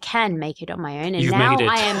 I can make it on my own. And You've now made it.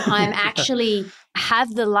 I'm actually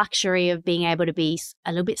have the luxury of being able to be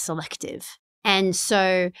a little bit selective. And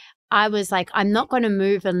so I was like, I'm not going to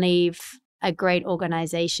move and leave a great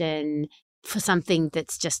organization for something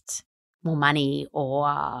that's just more money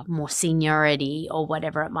or more seniority or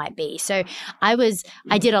whatever it might be. So I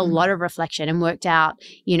did a lot of reflection and worked out,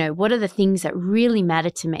 you know, what are the things that really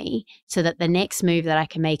matter to me so that the next move that I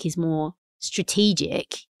can make is more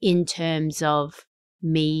strategic in terms of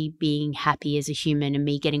me being happy as a human and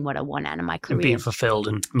me getting what I want out of my career. And being fulfilled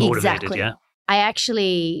and motivated, exactly. Yeah. I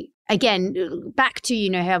actually, again, back to, you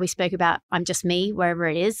know, how we spoke about I'm just me, wherever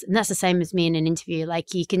it is. And that's the same as me in an interview.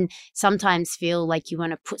 Like, you can sometimes feel like you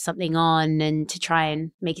want to put something on and to try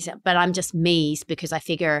and make yourself, but I'm just me, because I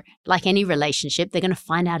figure, like any relationship, they're going to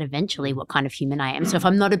find out eventually what kind of human I am. So if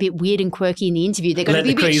I'm not a bit weird and quirky in the interview, they're going to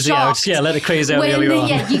be a bit shocked. Yeah, let it crazy out earlier on.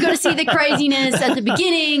 Yeah, you got to see the craziness at the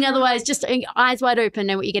beginning. Otherwise, just eyes wide open,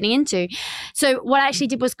 know what you're getting into. So what I actually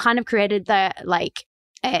did was kind of created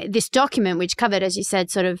this document which covered, as you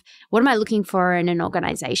said, sort of what am I looking for in an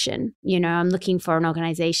organization? You know, I'm looking for an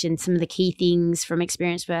organization. Some of the key things from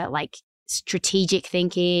experience were like strategic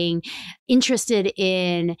thinking, interested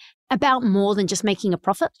in about more than just making a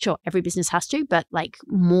profit. Sure, every business has to, but like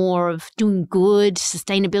more of doing good,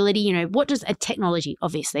 sustainability, you know, what does a technology,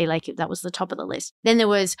 obviously, like that was the top of the list. Then there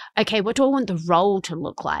was, okay, what do I want the role to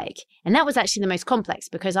look like? And that was actually the most complex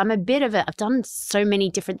because I'm a bit of I've done so many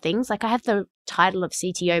different things. Like I have the title of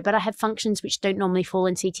CTO, but I have functions which don't normally fall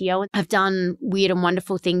in CTO. I've done weird and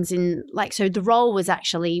wonderful things in like, so the role was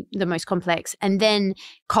actually the most complex. And then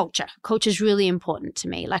culture. Culture is really important to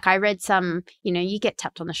me. Like I read some, you know, you get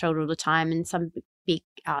tapped on the shoulder all the time and some big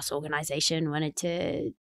ass organization wanted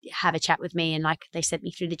to have a chat with me and like they sent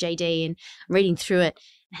me through the JD and I'm reading through it.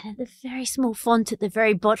 And at the very small font at the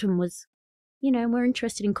very bottom was, you know, we're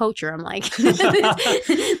interested in culture. I'm like,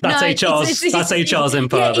 that's HR's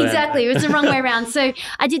input. Yeah, exactly. It was the wrong way around. So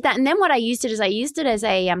I did that. And then what I used it as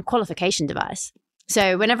a qualification device.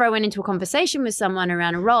 So whenever I went into a conversation with someone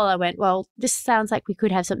around a role, I went, well, this sounds like we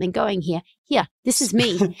could have something going here. Here, this is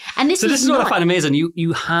me. And this is what I find amazing.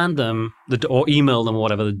 You hand them or email them or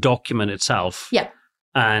whatever, the document itself. Yeah.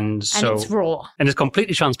 And it's raw. And it's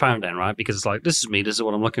completely transparent then, right? Because it's like, this is me, this is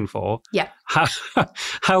what I'm looking for. Yeah.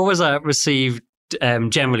 How was that received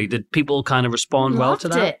generally? Did people kind of respond well to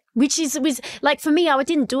that? Which was like, for me, I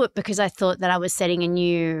didn't do it because I thought that I was setting a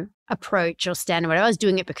new approach or standard. I was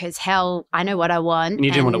doing it because, hell, I know what I want. And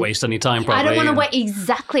you didn't want to waste any time, probably. I don't want to waste,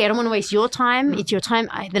 exactly. I don't want to waste your time. It's your time.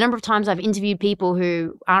 The number of times I've interviewed people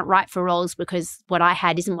who aren't right for roles because what I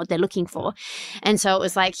had isn't what they're looking for. And so it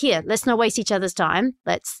was like, here, let's not waste each other's time.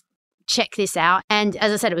 Let's check this out. And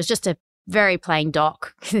as I said, it was just a very plain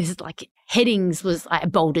doc. There's like headings I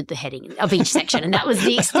bolded the heading of each section. And that was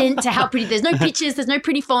the extent to how pretty. There's no pictures. There's no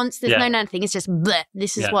pretty fonts. There's no nothing. It's just bleh.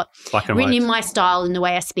 This is what written in my style, in the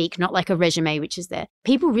way I speak, not like a resume, which is there.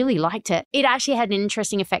 People really liked it. It actually had an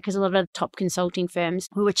interesting effect because a lot of top consulting firms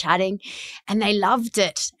who were chatting and they loved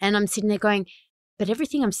it. And I'm sitting there going, but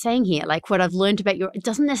everything I'm saying here, like what I've learned about it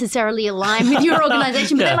doesn't necessarily align with your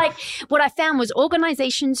organization. But they're like, what I found was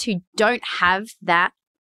organizations who don't have that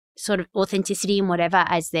sort of authenticity and whatever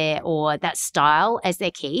or that style as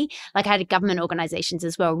their key. Like I had government organizations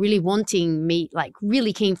as well, really wanting me, like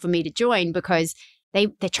really keen for me to join because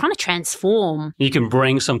they're trying to transform. You can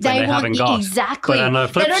bring something they haven't got. Exactly. But on the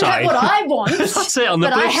flip side, they don't have what I want. That's it. On the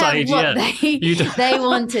flip side, they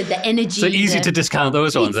wanted the energy. So easy to discount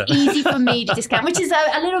those ones. It's easy for me to discount, which is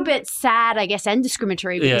a little bit sad, I guess, and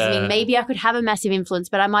discriminatory because I mean, maybe I could have a massive influence,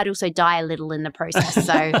 but I might also die a little in the process.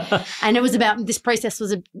 So, and it was this process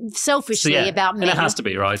was selfishly about me. And it has to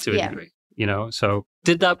be, right, to a degree. You know, so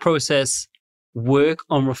did that process work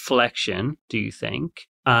on reflection, do you think?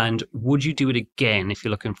 And would you do it again if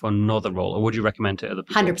you're looking for another role, or would you recommend it to other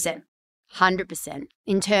people? 100%.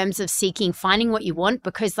 In terms of finding what you want,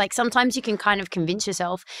 because like sometimes you can kind of convince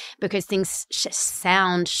yourself because things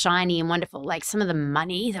sound shiny and wonderful. Like some of the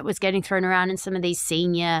money that was getting thrown around in some of these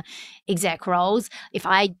senior exec roles, if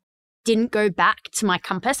I didn't go back to my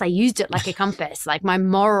compass. I used it like a compass, like my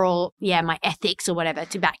moral, my ethics or whatever,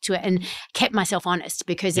 to back to it, and kept myself honest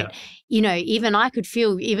because it, even I could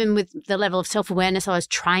feel, even with the level of self-awareness I was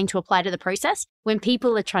trying to apply to the process, when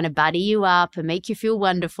people are trying to buddy you up and make you feel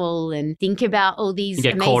wonderful and think about all these you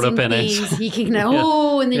get amazing caught up in things, it. you can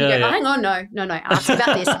and then you go, hang on, no, ask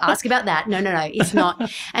about this, ask about that. No, it's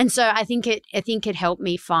not. And so I think it helped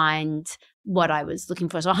me find what I was looking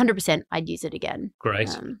for. So 100% I'd use it again. Great.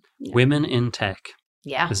 Women in tech.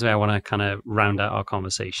 Yeah. This is where I want to kind of round out our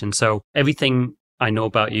conversation. So everything I know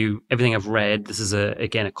about you, everything I've read, this is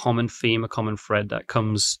again a common theme, a common thread that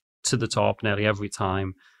comes to the top nearly every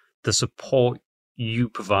time. The support you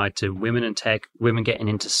provide to women in tech, women getting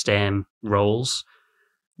into STEM roles.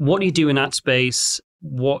 What do you do in that space?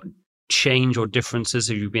 What change or differences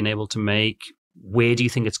have you been able to make? Where do you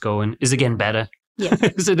think it's going? Is it getting better? Yeah.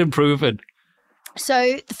 Is it improving?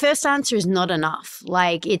 So the first answer is not enough.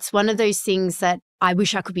 Like it's one of those things that I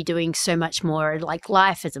wish I could be doing so much more, like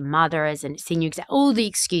life as a mother, as a senior exec, all the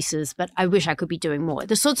excuses, but I wish I could be doing more.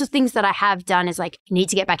 The sorts of things that I have done is like, I need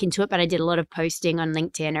to get back into it, but I did a lot of posting on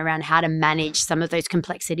LinkedIn around how to manage some of those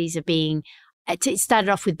complexities of being. It started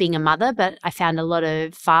off with being a mother, but I found a lot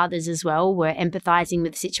of fathers as well were empathizing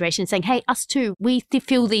with the situation, saying, hey, us too, we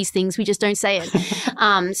feel these things, we just don't say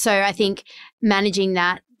it. So I think managing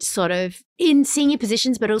that sort of in senior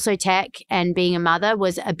positions, but also tech and being a mother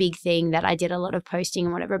was a big thing that I did a lot of posting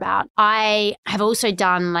and whatever about. I have also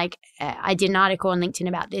done I did an article on LinkedIn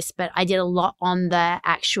about this, but I did a lot on the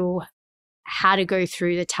actual how to go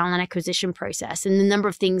through the talent acquisition process and the number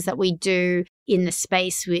of things that we do in the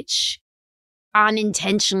space, which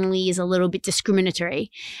unintentionally is a little bit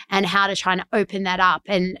discriminatory, and how to try and open that up.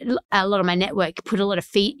 And a lot of my network put a lot of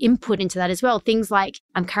input into that as well. Things like,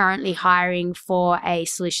 I'm currently hiring for a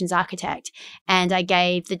solutions architect, and I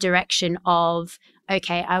gave the direction of,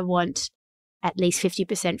 okay, I want at least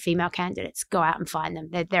 50% female candidates. Go out and find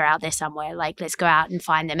them. They're out there somewhere. Like, let's go out and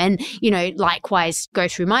find them. And, likewise, go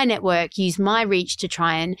through my network, use my reach to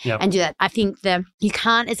try and do that. I think that you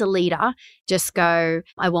can't, as a leader, just go,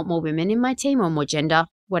 I want more women in my team or more gender,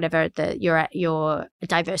 whatever your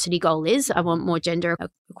diversity goal is. I want more gender.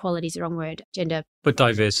 Equality is the wrong word. Gender. But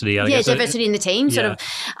diversity. I guess. Diversity in the team, sort of.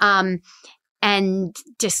 And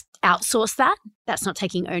just outsource that. That's not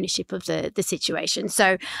taking ownership of the situation.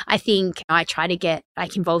 So I think I try to get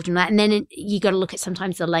involved in that. And then you got to look at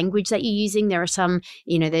sometimes the language that you're using. There are some,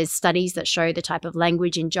 there's studies that show the type of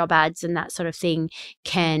language in job ads and that sort of thing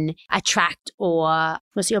can attract, or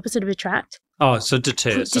what's the opposite of attract? Oh, so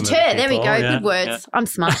deter. There we go. Yeah, good words. Yeah. I'm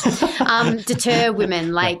smart. Deter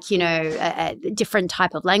women, a different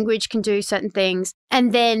type of language can do certain things.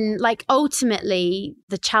 And then, ultimately,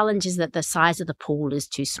 the challenge is that the size of the pool is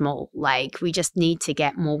too small. We just need to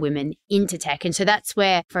get more women into tech. And so that's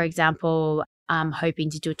where, for example, I'm hoping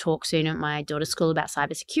to do a talk soon at my daughter's school about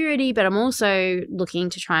cybersecurity, but I'm also looking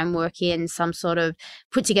to try and work in some sort of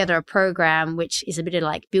put together a program which is a bit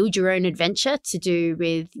of build your own adventure to do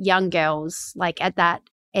with young girls, at that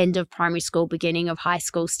end of primary school, beginning of high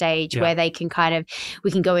school stage, where they can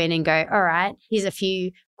we can go in and go, all right, here's a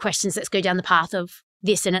few questions, let's go down the path of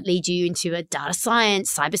this, and it leads you into a data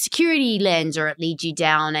science, cybersecurity lens, or it leads you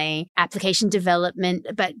down a application development,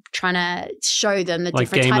 but trying to show them the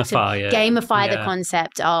different types of gamify the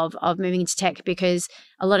concept of moving into tech, because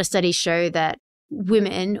a lot of studies show that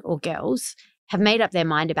women or girls have made up their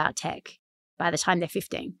mind about tech by the time they're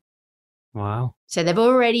 15. Wow. So they've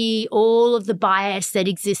already, all of the bias that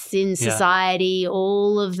exists in society,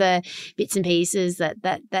 all of the bits and pieces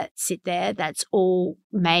that sit there, that's all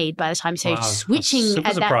made by the time. So switching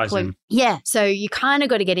at that point. Yeah. So you kind of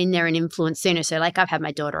got to get in there and influence sooner. So I've had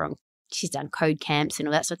my daughter on, she's done code camps and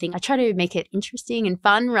all that sort of thing. I try to make it interesting and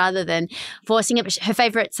fun rather than forcing it. But her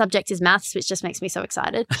favorite subject is maths, which just makes me so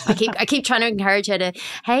excited. I keep trying to encourage her to,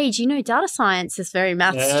 hey, do you know data science is very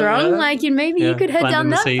maths strong? Maybe you could have done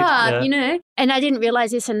that part, And I didn't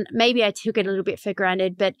realize this, and maybe I took it a little bit for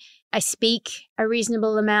granted, but I speak a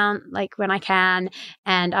reasonable amount, when I can,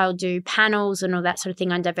 and I'll do panels and all that sort of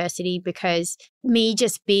thing on diversity, because me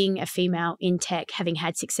just being a female in tech, having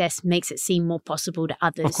had success, makes it seem more possible to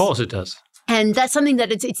others. Of course it does. And that's something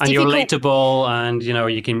that it's and difficult. You're relatable, and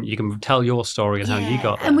you can tell your story and how you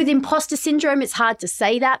got there. And with imposter syndrome, it's hard to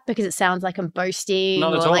say that because it sounds like I'm boasting.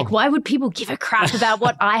 Not at all. Why would people give a crap about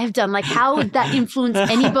what I have done? How would that influence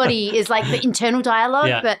anybody? Is the internal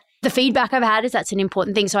dialogue, but the feedback I've had is that's an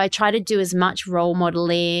important thing. So I try to do as much role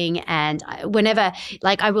modeling, and whenever,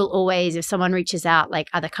 I will always, if someone reaches out,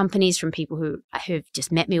 other companies from people who've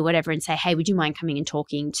just met me or whatever, and say, hey, would you mind coming and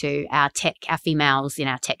talking to our females in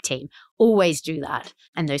our tech team? Always do that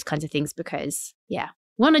and those kinds of things, because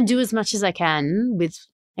want to do as much as I can with,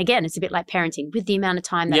 again, it's a bit like parenting, with the amount of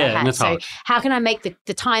time that I have. So how can I make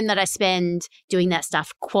the time that I spend doing that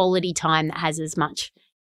stuff quality time that has as much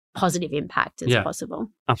positive impact as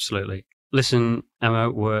possible? Absolutely. Listen,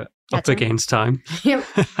 Emma, we're up against time. Yep.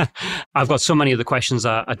 I've got so many of the questions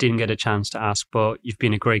that I didn't get a chance to ask, but you've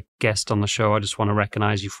been a great guest on the show. I just want to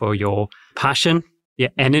recognize you for your passion, your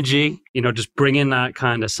energy, just bringing that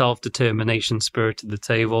kind of self-determination spirit to the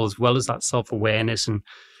table, as well as that self-awareness, and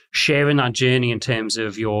sharing that journey in terms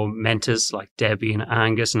of your mentors like Debbie and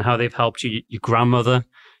Angus, and how they've helped you, your grandmother,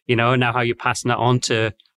 now how you're passing that on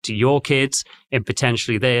to your kids and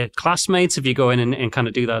potentially their classmates if you go in and kind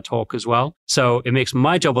of do that talk as well. So it makes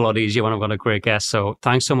my job a lot easier when I've got a great guest. So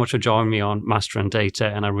thanks so much for joining me on Mastering Data,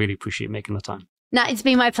 and I really appreciate making the time. No, it's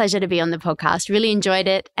been my pleasure to be on the podcast. Really enjoyed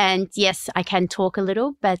it. And yes, I can talk a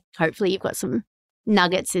little, but hopefully you've got some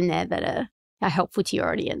nuggets in there that are helpful to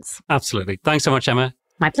your audience. Absolutely. Thanks so much, Emma.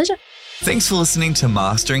 My pleasure. Thanks for listening to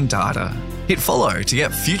Mastering Data. Hit follow to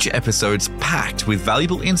get future episodes packed with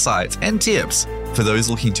valuable insights and tips for those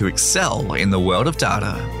looking to excel in the world of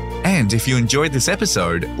data. And if you enjoyed this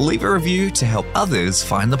episode, leave a review to help others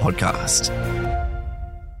find the podcast.